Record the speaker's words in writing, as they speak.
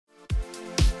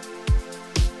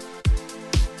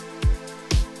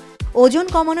ওজন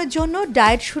কমানোর জন্য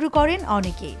ডায়েট শুরু করেন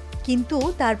অনেকেই, কিন্তু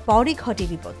তারপরই ঘটে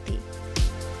বিপত্তি।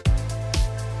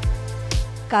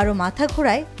 কারো মাথা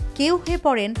ঘোরায়, কেউ হয়ে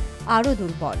পড়েন আরও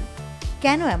দুর্বল।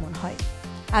 কেন এমন হয়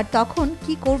আর তখন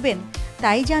কি করবেন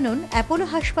তাই জানুন অ্যাপোলো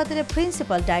হাসপাতালের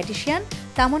প্রিন্সিপাল ডায়েটিশিয়ান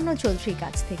তামান্না চৌধুরীর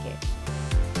কাছ থেকে।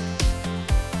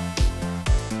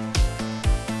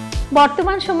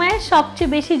 বর্তমান সময়ে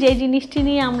সবচেয়ে বেশি যে জিনিসটি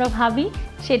নিয়ে আমরা ভাবি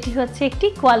সেটি হচ্ছে একটি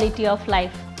কোয়ালিটি অফ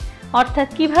লাইফ, অর্থাৎ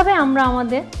কিভাবে আমরা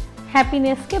আমাদের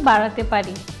হ্যাপিনেসকে বাড়াতে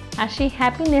পারি। আর সেই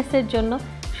হ্যাপিনেসের জন্য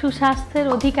সুস্বাস্থ্যের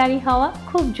অধিকারী হওয়া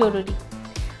খুব জরুরি।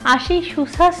 আর সেই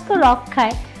সুস্বাস্থ্য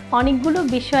রক্ষায় অনেকগুলো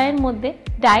বিষয়ের মধ্যে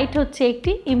ডায়েট হচ্ছে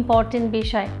একটি ইম্পর্টেন্ট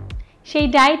বিষয়। সেই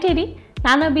ডায়েটেরই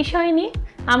নানা বিষয় নিয়ে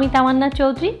আমি তামান্না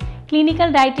Chowdhury, clinical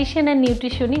dietician and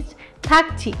nutritionist,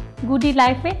 থাকছি গুডি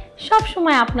লাইফে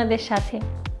সবসময় আপনাদের সাথে।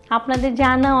 আপনাদের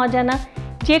জানা অজানা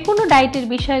যে কোনো ডায়েটের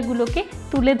বিষয়গুলোকে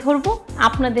তুলে ধরব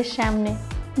আপনাদের সামনে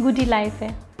গুডি লাইফে।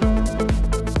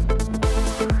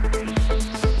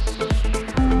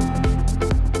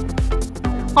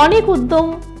 অনেক উদ্যম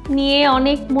নিয়ে,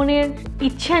 অনেক মনের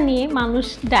ইচ্ছা নিয়ে মানুষ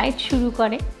ডায়েট শুরু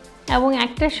করে এবং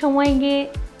একটা সময় গিয়ে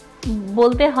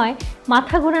বলতে হয়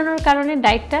মাথা ঘোরানোর কারণে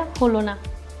ডায়েটটা হলো না।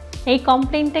 এই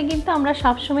কমপ্লেনটা কিন্তু আমরা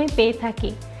সবসময় পেয়ে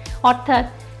থাকি। অর্থাৎ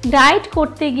ডায়েট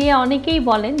করতে গিয়ে অনেকেই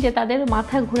বলেন যে তাদের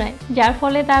মাথা ঘোরায়, যার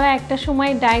ফলে তারা একটা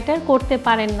সময় ডায়েট আর করতে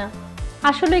পারেন না।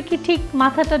 আসলে কি ঠিক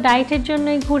মাথাটা ডায়েটের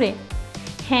জন্যই ঘুরে?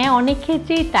 হ্যাঁ, অনেক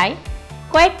ক্ষেত্রেই তাই।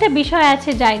 কয়েকটা বিষয় আছে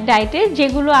ডায়েটের,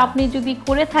 যেগুলো আপনি যদি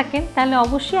করে থাকেন তাহলে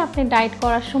অবশ্যই আপনি ডায়েট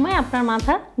করার সময় আপনার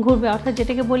মাথা ঘুরবে, অর্থাৎ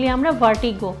যেটাকে বলি আমরা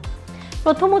ভার্টিগো।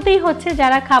 প্রথমতই হচ্ছে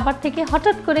যারা খাবার থেকে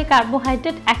হঠাৎ করে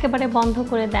কার্বোহাইড্রেট একেবারে বন্ধ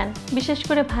করে দেন, বিশেষ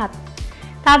করে ভাত,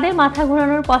 তাদের মাথা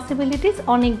ঘোরানোর পসিবিলিটিস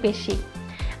অনেক বেশি।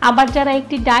 আবার যারা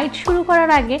একটি ডায়েট শুরু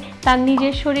করার আগে তার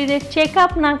নিজের শরীরের চেক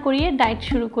আপ না করিয়ে ডায়েট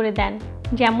শুরু করে দেন,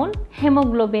 যেমন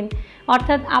হিমোগ্লোবিন,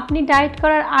 অর্থাৎ আপনি ডায়েট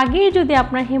করার আগেই যদি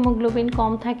আপনার হিমোগ্লোবিন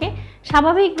কম থাকে,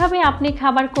 স্বাভাবিকভাবে আপনি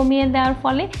খাবার কমিয়ে দেওয়ার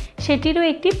ফলে সেটিরও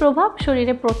একটি প্রভাব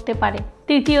শরীরে পড়তে পারে।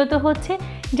 তৃতীয়ত হচ্ছে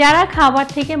যারা খাবার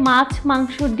থেকে মাছ,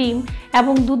 মাংস, ডিম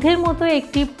এবং দুধের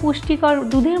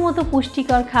মতো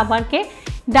পুষ্টিকর খাবারকে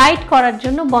ডায়েট করার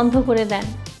জন্য বন্ধ করে দেন,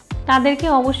 তাদেরকে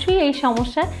অবশ্যই এই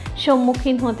সমস্যার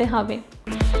সম্মুখীন হতে হবে।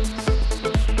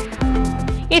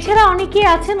 এছাড়া অনেকেই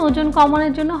আছেন ওজন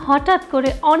কমানোর জন্য হঠাৎ করে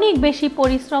অনেক বেশি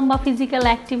পরিশ্রম বা ফিজিক্যাল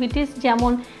অ্যাক্টিভিটিস,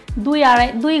 যেমন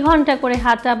 2 ঘন্টা করে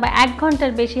হাঁটা বা 1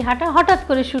 ঘন্টার বেশি হাঁটা হঠাৎ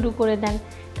করে শুরু করে দেন,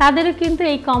 তাদেরও কিন্তু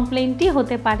এই কমপ্লেনটি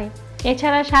হতে পারে।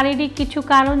 এছাড়া শারীরিক কিছু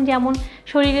কারণ, যেমন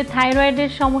শরীরে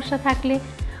থাইরয়েডের সমস্যা থাকলে,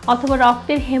 অথবা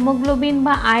রক্তের হিমোগ্লোবিন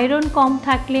বা আয়রন কম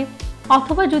থাকলে,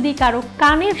 অথবা যদি কারো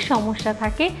কানের সমস্যা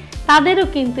থাকে, তাদেরও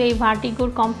কিন্তু এই ভার্টিগোর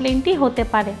কমপ্লেনটি হতে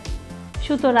পারে।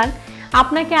 সুতরাং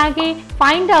আপনাকে আগে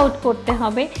ফাইন্ড আউট করতে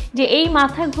হবে যে এই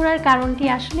মাথা ঘোরার কারণটি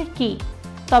আসলে কি।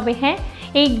 তবে হ্যাঁ,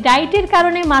 এই ডায়েটের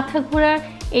কারণে মাথা ঘোরার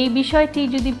এই বিষয়টি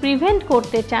যদি প্রিভেন্ট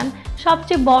করতে চান,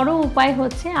 সবচেয়ে বড় উপায়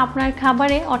হচ্ছে আপনার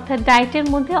খাবারে, অর্থাৎ ডায়েটের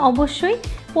মধ্যে অবশ্যই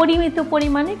পরিমিত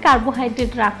পরিমাণে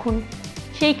কার্বোহাইড্রেট রাখুন।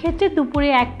 সেই ক্ষেত্রে দুপুরে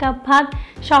 1 কাপ ভাত,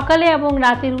 সকালে এবং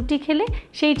রাতে রুটি খেলে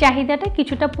সেই চাহিদাটা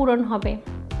কিছুটা পূরণ হবে।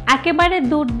 একেবারে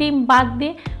দুধ, ডিম বাদ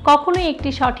দিয়ে কখনোই একটি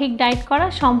সঠিক ডায়েট করা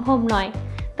সম্ভব নয়।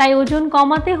 তাই ওজন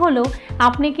কমাতে হলেও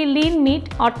আপনি কি লিন মিট,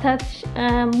 অর্থাৎ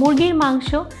মুরগির মাংস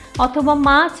অথবা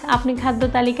মাছ আপনি খাদ্য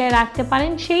তালিকায় রাখতে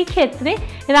পারেন। সেই ক্ষেত্রে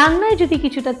রান্নায় যদি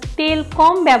কিছুটা তেল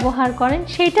কম ব্যবহার করেন,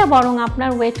 সেটা বরং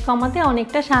আপনার ওয়েট কমাতে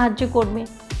অনেকটা সাহায্য করবে।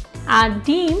 আর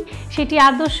ডিম সেটি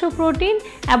আদর্শ প্রোটিন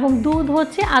এবং দুধ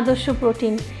হচ্ছে আদর্শ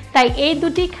প্রোটিন। তাই এই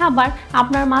দুটি খাবার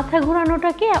আপনার মাথা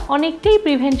ঘোরানোটাকে অনেকটাই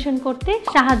প্রিভেনশন করতে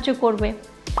সাহায্য করবে।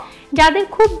 যাদের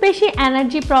খুব বেশি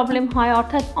এনার্জি প্রবলেম হয়,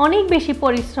 অর্থাৎ অনেক বেশি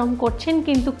পরিশ্রম করছেন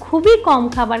কিন্তু খুবই কম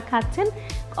খাবার খাচ্ছেন,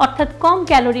 অর্থাৎ কম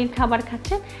ক্যালোরির খাবার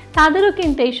খাচ্ছেন, তাদেরও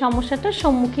কিন্তু এই সমস্যাটার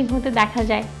সম্মুখীন হতে দেখা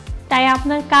যায়। তাই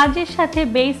আপনার কাজের সাথে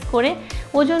বেস করে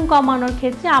ওজন কমানোর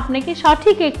ক্ষেত্রে আপনাকে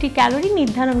সঠিক একটি ক্যালোরি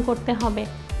নির্ধারণ করতে হবে।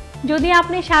 যদি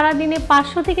আপনি সারাদিনে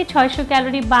 500 থেকে 600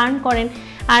 ক্যালোরি বার্ন করেন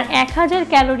আর 1000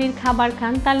 ক্যালোরির খাবার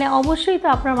খান, তাহলে অবশ্যই তো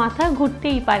আপনার মাথা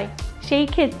ঘুরতেই পারে। সেই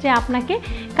ক্ষেত্রে আপনাকে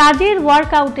কাজের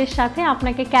ওয়ার্কআউটের সাথে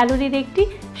আপনাকে ক্যালোরির একটি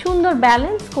সুন্দর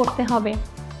ব্যালেন্স করতে হবে।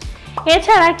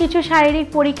 এছাড়া কিছু শারীরিক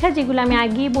পরীক্ষা, যেগুলো আমি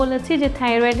আগেই বলেছি, যে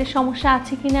থাইরয়েডের সমস্যা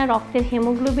আছে কিনা, রক্তের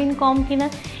হিমোগ্লোবিন কম কিনা,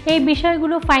 এই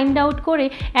বিষয়গুলো ফাইন্ড আউট করে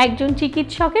একজন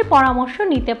চিকিৎসকের পরামর্শ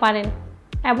নিতে পারেন।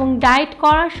 এবং ডায়েট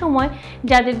করার সময়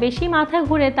যাদের বেশি মাথা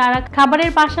ঘুরে, তারা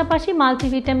খাবারের পাশাপাশি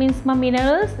মাল্টিভিটামিনস বা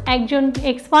মিনারেলস একজন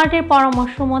এক্সপার্টের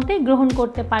পরামর্শ মতে গ্রহণ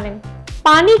করতে পারেন।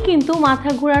 পানি কিন্তু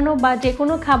মাথা ঘোরানো বা যে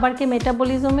কোনো খাবারকে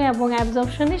মেটাবলিজমে এবং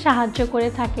অ্যাবজর্পশনে সাহায্য করে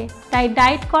থাকে। তাই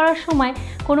ডায়েট করার সময়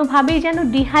কোনোভাবেই যেন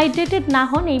ডিহাইড্রেটেড না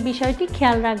হন, এই বিষয়টি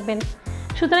খেয়াল রাখবেন।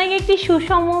 সুতরাং একটি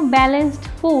সুষম ব্যালেন্সড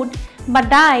ফুড বা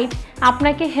ডায়েট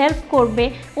আপনাকে হেল্প করবে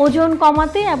ওজন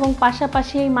কমাতে এবং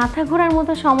পাশাপাশি এই মাথা ঘোরার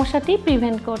মতো সমস্যাটি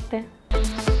প্রিভেন্ট করতে।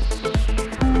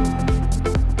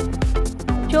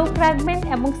 চোখ রাখবেন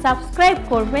এবং সাবস্ক্রাইব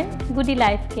করবেন গুডি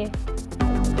লাইফকে।